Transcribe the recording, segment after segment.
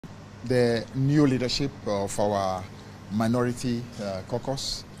the new leadership of our minority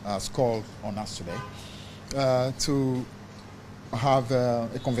caucus has called on us today to have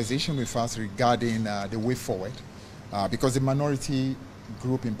a conversation with us regarding the way forward, because the minority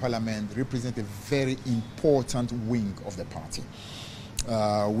group in Parliament represents a very important wing of the party.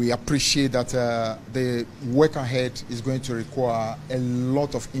 We appreciate that the work ahead is going to require a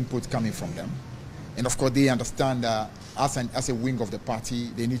lot of input coming from them. And of course, they understand that as a wing of the party,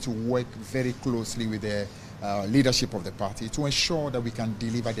 they need to work very closely with the leadership of the party to ensure that we can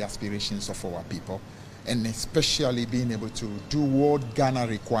deliver the aspirations of our people, and especially being able to do what Ghana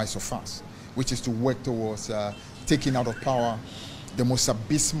requires of us, which is to work towards taking out of power the most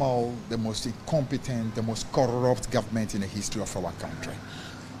abysmal, the most incompetent, the most corrupt government in the history of our country.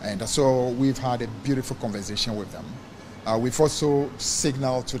 And so we've had a beautiful conversation with them. We've also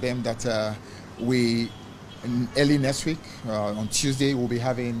signaled to them that early next week, on Tuesday, we'll be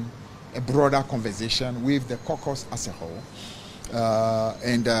having a broader conversation with the caucus as a whole.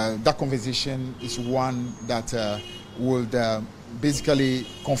 That conversation is one that would basically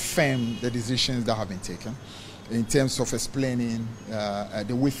confirm the decisions that have been taken in terms of explaining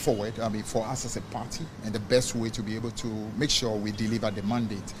the way forward, for us as a party, and the best way to be able to make sure we deliver the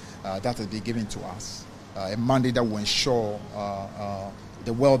mandate that has been given to us, a mandate that will ensure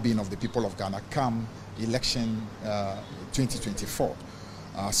the well-being of the people of Ghana come election 2024.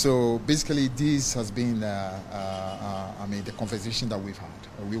 So basically, this has been the conversation that we've had.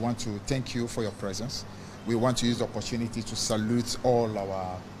 We want to thank you for your presence. We want to use the opportunity to salute all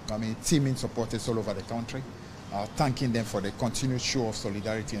our teaming supporters all over the country, thanking them for the continued show of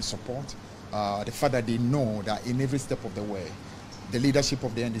solidarity and support. The fact that they know that in every step of the way, the leadership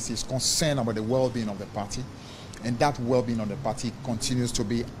of the NDC is concerned about the well-being of the party, and that well-being of the party continues to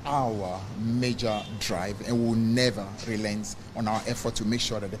be our major drive, and will never relent on our effort to make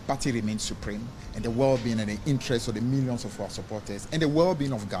sure that the party remains supreme, and the well-being and the interests of the millions of our supporters, and the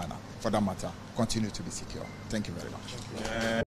well-being of Ghana, for that matter, continue to be secure. Thank you very much.